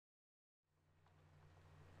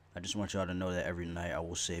just want y'all to know that every night I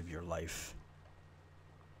will save your life.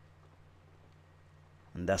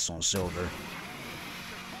 And that's on silver.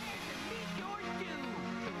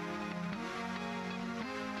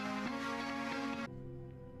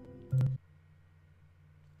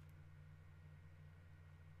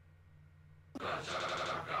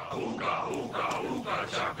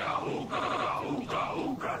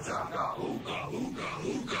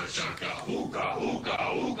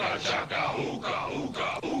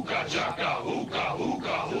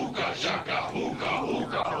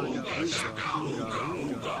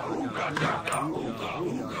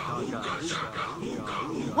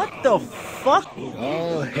 What the fuck?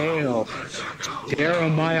 All hail,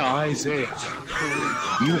 Jeremiah Isaiah.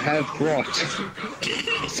 You have brought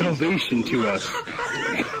salvation to us.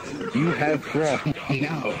 You have brought,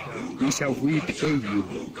 now we shall repay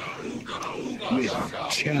you with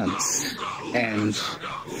chants and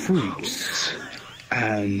fruits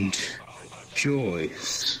and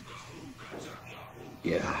joys.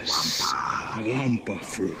 Yes, wampa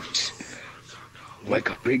fruit. Like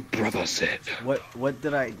a big brother said. What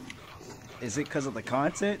did I... Is it because of the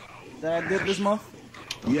content that I did this month?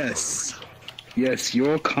 Yes. Yes,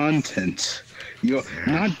 your content. Your...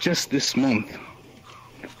 Not just this month,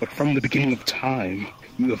 but from the beginning of time,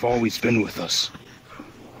 you have always been with us.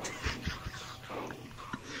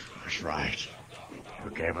 That's right.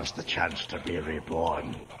 You gave us the chance to be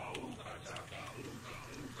reborn.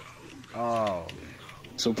 Oh.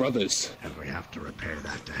 So, brothers... And we have to repay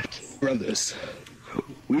that debt. Brothers,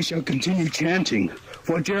 we shall continue chanting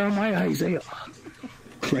for Jeremiah Isaiah.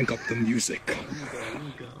 Crank up the music.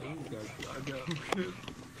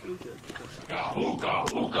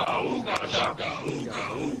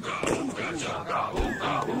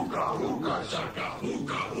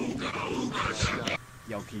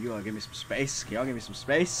 Yo, can you give me some space? Can y'all give me some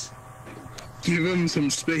space? Give him some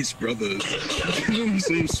space, brothers. Give him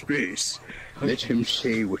some space. Let him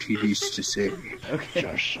say what he needs to say.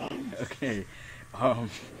 Okay. Okay.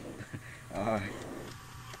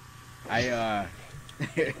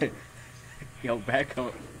 Yo, back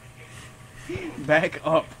up. Back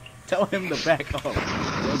up. Tell him to back up.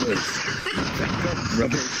 Brothers. Back up,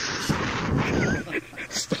 brothers.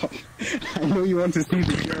 Stop. I know you want to see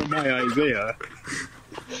the Jeremiah Isaiah,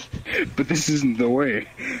 but this isn't the way.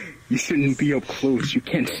 You shouldn't be up close. You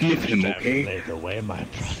can't sniff him, okay? Lead the way, my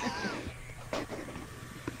brother.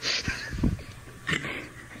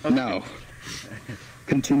 Okay. Now,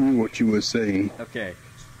 continue what you were saying. Okay,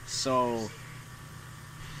 so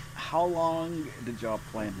how long did y'all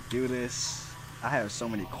plan to do this? I have so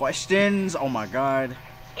many questions. Oh my god.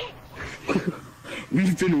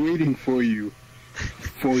 We've been waiting for you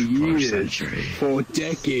for years, for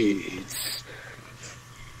decades.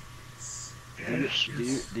 Yes.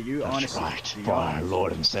 Do you That's honestly, right. do For y'all, our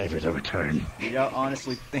Lord and Savior to return. do y'all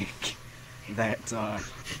honestly think that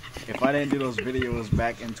if I didn't do those videos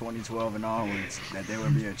back in 2012 and onwards, that there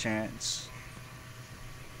would be a chance?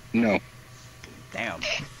 No. Damn.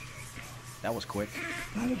 That was quick.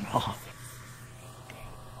 Not at all.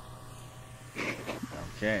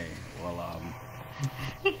 Okay, well,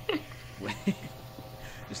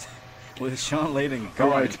 just with Sean Layden gone.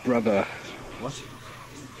 Alright, brother. What?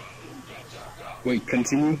 Wait,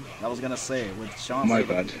 continue? I was gonna say with Sean. My Layden,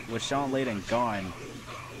 bad. With Sean Layden gone,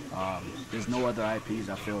 there's no other IPs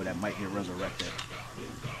I feel that might get resurrected.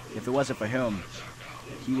 If it wasn't for him,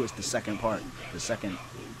 he was the second part, the second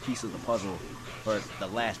piece of the puzzle, or the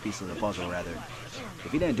last piece of the puzzle rather.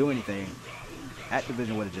 If he didn't do anything,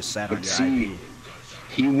 Activision would have just sat on But your see, IP.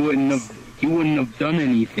 he wouldn't have done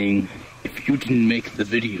anything if you didn't make the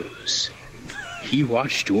videos. He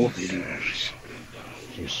watched your videos.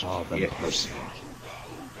 You saw them personally.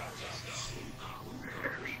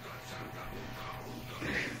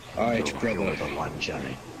 Alright, You brother. were the one,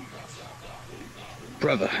 Johnny.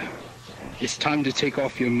 Brother, it's time to take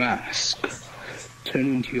off your mask. Turn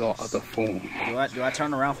into your other form. Do I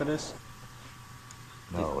turn around for this?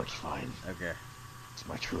 No, it's fine. Okay. It's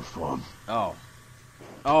my true form. Oh.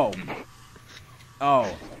 Oh.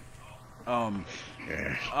 Oh.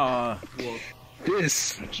 Yes. Well,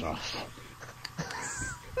 This, It's off.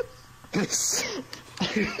 this,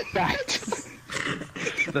 that.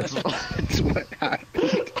 That's what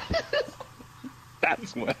happened.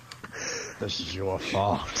 That's what. This is your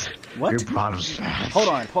fault. What? You brought us back. hold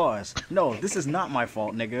on, pause. No, this is not my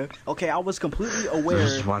fault, nigga. Okay, I was completely aware.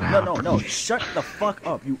 This is what No, happened. shut the fuck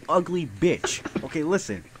up, you ugly bitch. Okay,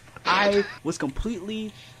 listen. I was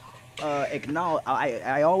completely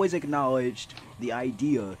I always acknowledged the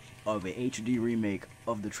idea of an HD remake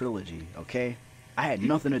of the trilogy, okay? I had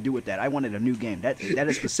nothing to do with that. I wanted a new game. That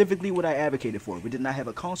is specifically what I advocated for. We did not have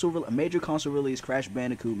a major console release Crash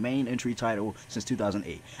Bandicoot main entry title since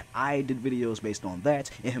 2008. I did videos based on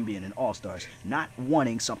that and him being an all-stars, not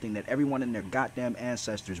wanting something that everyone in their goddamn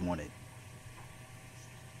ancestors wanted.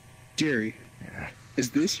 Jerry,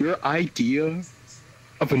 is this your idea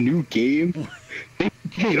of a new game? They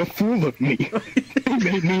made a fool of me. They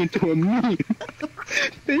made me into a meme.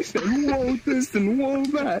 They said, whoa this and whoa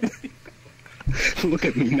that. Look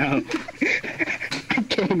at me now. I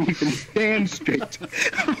can't even stand straight.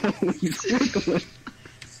 Oh, he's wiggling.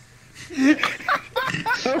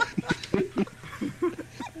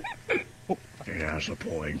 He has a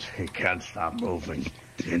point. He can't stop moving.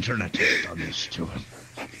 The internet has done this to him.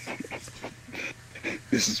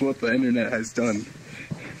 This is what the internet has done.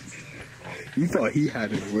 You thought he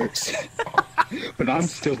had it worse. But I'm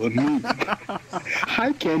still a meme.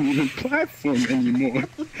 I can't even platform anymore.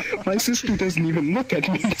 My sister doesn't even look at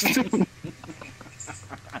me soon.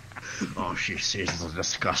 Oh, she sees the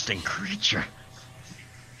disgusting creature.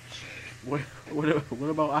 What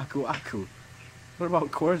about Aku Aku? What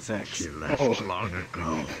about Cortex? She left long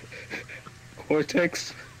ago.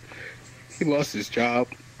 Cortex, he lost his job,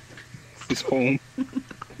 his home,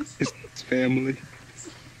 his family.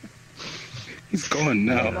 He's gone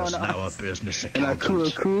now. He's now a business And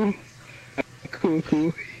accountant.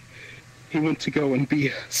 Aku, he went to go and be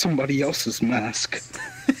somebody else's mask.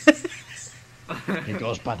 He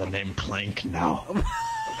goes by the name Clank now.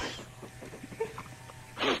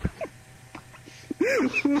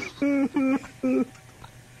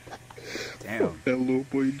 Damn. That little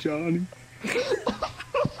boy Johnny.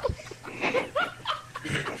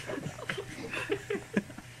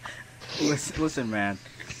 Listen, man.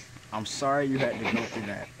 I'm sorry you had to go through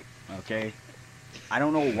that. Okay. I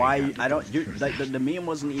don't know why. The meme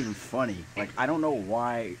wasn't even funny. Like, I don't know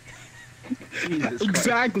why. Jesus Christ.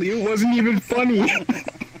 Exactly, it wasn't even funny.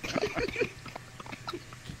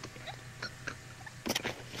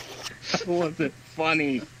 It wasn't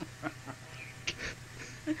funny.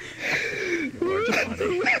 You weren't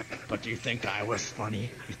funny. But do you think I was funny?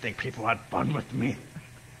 You think people had fun with me?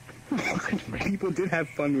 Look at me. People did have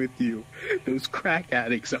fun with you. Those crack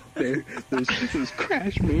addicts out there, those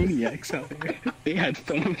crash maniacs out there, they had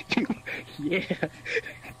fun with you. Yeah,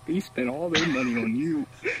 they spent all their money on you.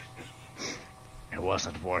 It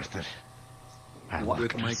wasn't worth it. I What?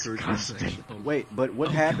 look disgusting. Wait, but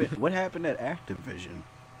what happened? What happened at Activision?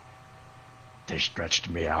 They stretched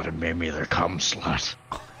me out and made me their cum slut.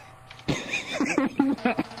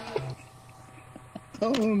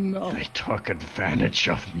 Oh no. They took advantage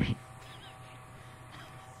of me.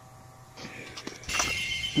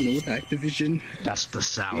 You know what, Activision? That's the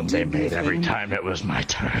sound they made every time it was my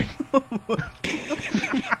turn.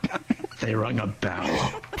 They rung a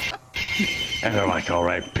bell. And they're like,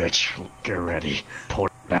 alright, bitch, get ready. Pour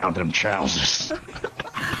down them trousers.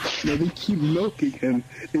 No, they keep milking him.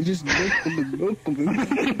 They just milk him and milk him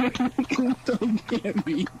and don't get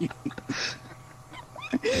me.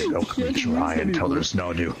 They milk me dry until there's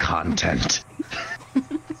no new content.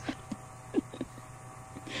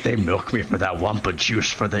 They milk me for that Wumpa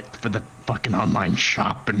juice for the fucking online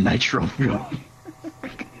shop in Nitroville.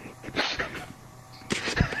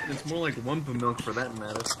 It's more like Wumpa milk for that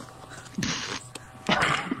matter.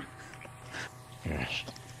 Yes.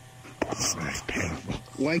 Very painful.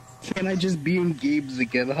 Why can't I just be in games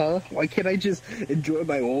again, huh? Why can't I just enjoy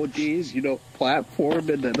my old days, you know,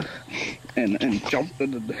 platforming and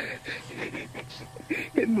jumping and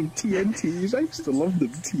hitting them TNTs? I used to love them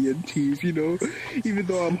TNTs, you know, even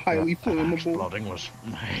though I'm highly flammable. Exploding was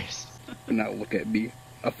nice. And now look at me,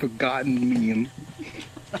 a forgotten meme.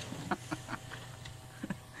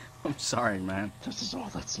 I'm sorry, man. This is all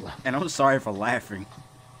that's left. And I'm sorry for laughing.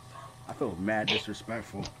 I feel mad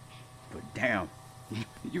disrespectful. But damn,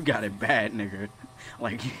 you got it bad, nigga.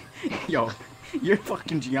 Like, yo, your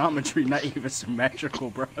fucking geometry not even symmetrical,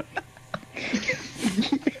 bro.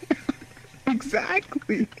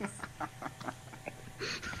 Exactly.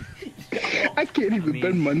 I can't even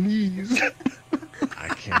bend my knees. I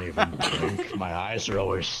can't even blink. My eyes are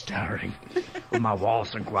always staring. With my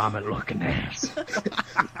Wallace and Gromit looking ass.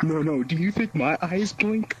 No, do you think my eyes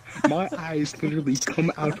blink? My eyes literally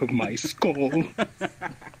come out of my skull.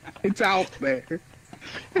 It's out there.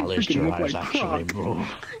 At least your look eyes like actually Croc. move.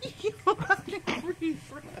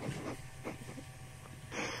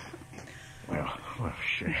 Well,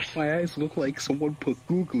 shit. My eyes look like someone put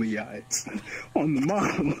googly eyes on the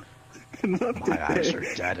model and left My it eyes there.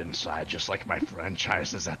 are dead inside, just like my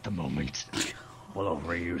franchises at the moment. Full of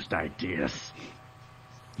reused ideas.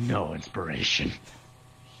 No inspiration.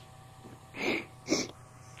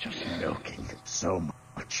 Just milking its so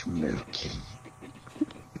much milky.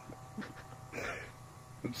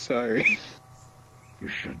 I'm sorry. You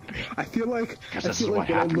should be. I feel like This is what what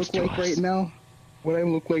I happens look to like us. right now. What I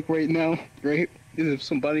look like right now, right, is if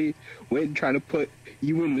somebody went and tried to put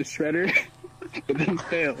you in the shredder, but then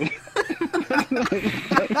failed.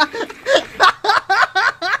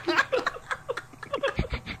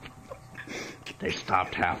 They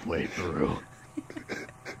stopped halfway through.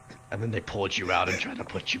 And then they pulled you out and tried to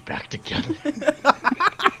put you back together.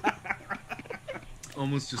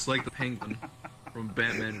 Almost just like the penguin from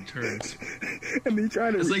Batman Returns. And they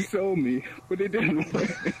tried to It's like- resell me, but it didn't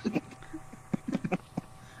work.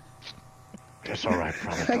 It's alright,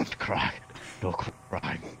 brother. Don't cry. No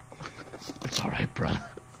crying. It's alright, brother.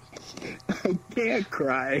 I can't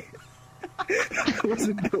cry. I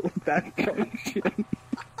wasn't built with that function.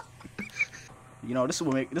 You know,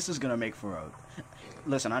 this is gonna make for a.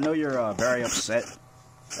 Listen, I know you're very upset,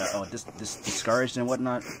 discouraged and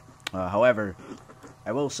whatnot. However,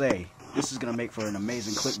 I will say this is gonna make for an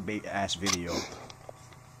amazing clickbait ass video.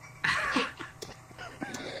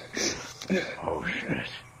 Oh shit.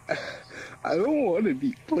 I don't want to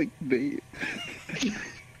be clickbait.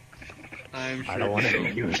 I'm sure. I don't want to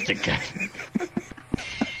get used again.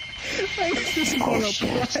 I just Oh want to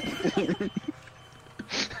shit.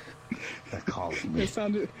 They're calling me. It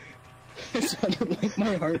sounded like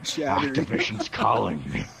my heart shattered. Activision's calling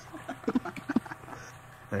me.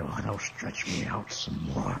 They want to stretch me out some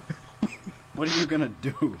more. What are you gonna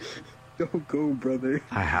do? Don't go, brother.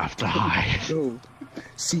 I have to hide. Go.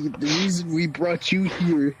 See, the reason we brought you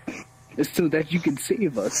here is so that you can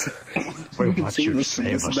save us. We You can want you to from save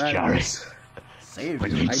this us, Jerry. madness. Save We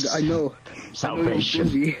you. need I know. salvation. I know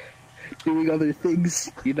you're busy doing other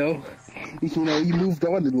things, you know. You moved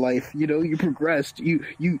on in life. You progressed.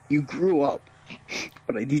 You grew up.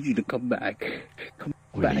 But I need you to come back. Come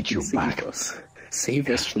We back need and you save back. us. Save us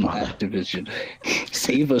Yes, from Mother. Activision.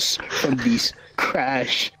 Save us from these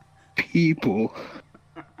crash people.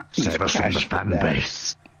 Save us from the fan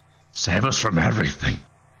base. Save us from everything.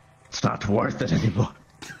 It's not worth it anymore.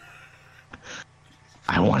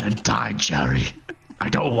 I want to die, Jerry. I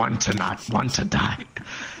don't want to not want to die.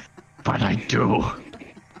 But I do.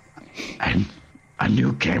 And a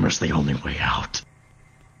new gamer's the only way out.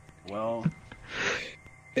 Well,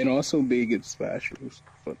 And also being in Smash Bros.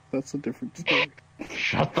 But that's a different story.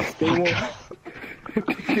 Shut the They fuck won't, up.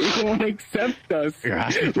 they won't accept us. You're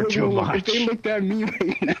asking for too Look, much. If they looked at me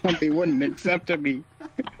right now, they wouldn't accept me.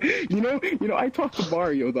 You know, I talked to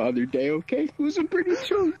Mario the other day, okay? He was a pretty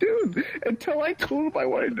chill dude. Until I told him I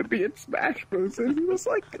wanted to be in Smash Bros. And he was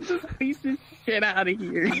like, get this piece of shit out of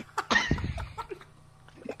here.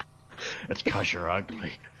 It's 'cause you're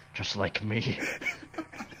ugly. Just like me.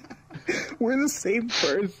 We're the same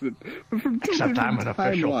person, but from two Except I'm different an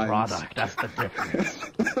official timelines. product. That's the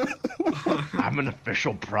difference. I'm an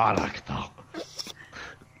official product, though.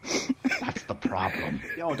 That's the problem.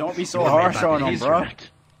 yo, don't be so You're harsh made by on the him, bro. internet.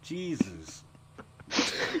 Jesus.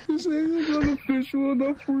 You're saying it's not official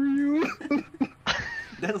enough for you?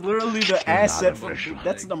 That's literally the not asset. From, official.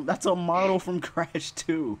 that's a model from Crash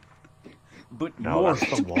 2. But No, more.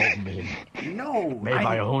 that's the wall meme. No, Made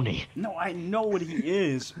by Oni. No, I know what he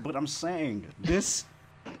is, but I'm saying this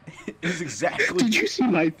is exactly. Did you see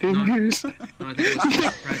my fingers? No, I think it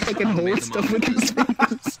was Crash I can that made hold them stuff up. with his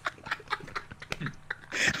fingers.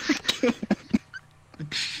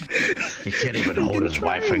 He can't even hold his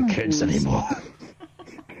wife and kids anymore.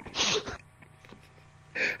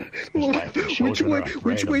 His wife and children are afraid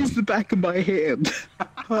Which of way's him. the back of my hand?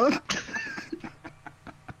 Huh?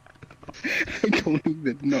 I don't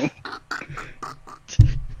even know.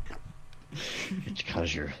 It's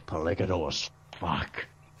 'cause you're polygonal as fuck.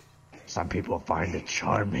 Some people find it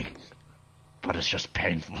charming, but it's just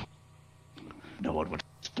painful. No one wants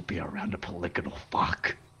to be around a polygonal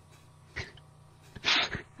fuck.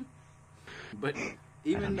 But And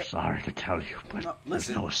even I'm sorry to tell you, but No, there's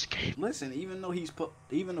listen. no escape. listen, even though he's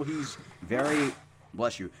very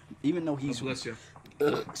bless you, even though he's Bless you.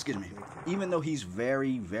 excuse me, even though he's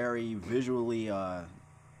very visually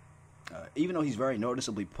even though he's very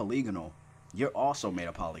noticeably polygonal, you're also made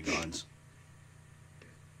of polygons.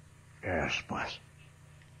 Yes, but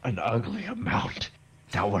an ugly amount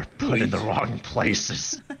that were put in the wrong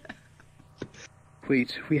places.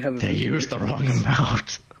 Wait, we have They used the wrong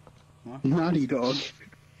amount. Naughty Dog.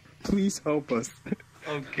 Please help us.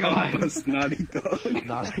 Oh Help god. us, Naughty Dog.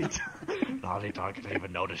 Naughty Dog didn't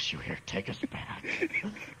even notice you here. Take us back.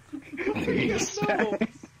 Please.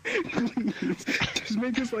 Please. Just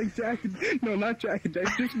make us like Jack and... No, not Jack and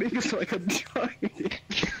Jack. Just make us like a giant.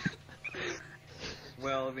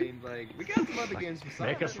 Well, I mean, like, we got some other games besides.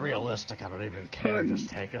 Make us realistic. I don't even care. Just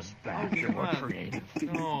take us back. You're more creative.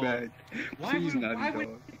 No. Bad. Why Please, would Naughty we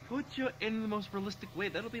Dog. put you in the most realistic way?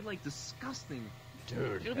 That'll be like disgusting.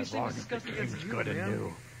 Dude, It'll be as so long as the disgusting game's as you, good and man.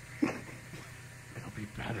 new, it'll be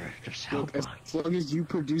better. Just help Look, us. as long as you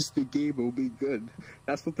produce the game, it'll be good.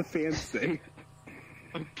 That's what the fans say.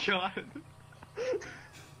 Oh God.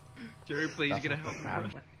 Jerry, please, That's get a what help.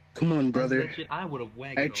 matters. Come on, brother. That shit, I would have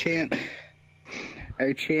wagged. I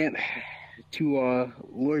it chant to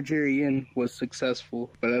Lord Jerry Inn was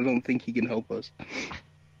successful, but I don't think he can help us.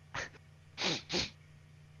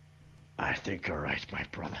 I think you're right, my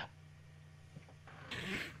brother.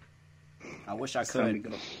 I wish I Sounding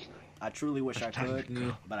could. good. I truly wish I could,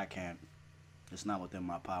 Yeah. but I can't. It's not within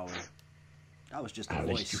my power. I was just a At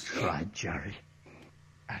least you voice. tried, Jerry.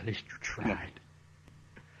 At least you tried.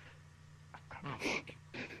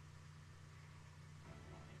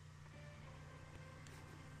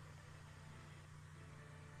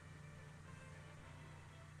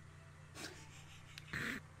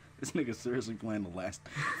 This nigga seriously playing the last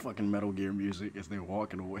fucking Metal Gear music as they're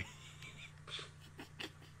walking away.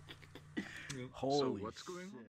 Holy what's going on? shit.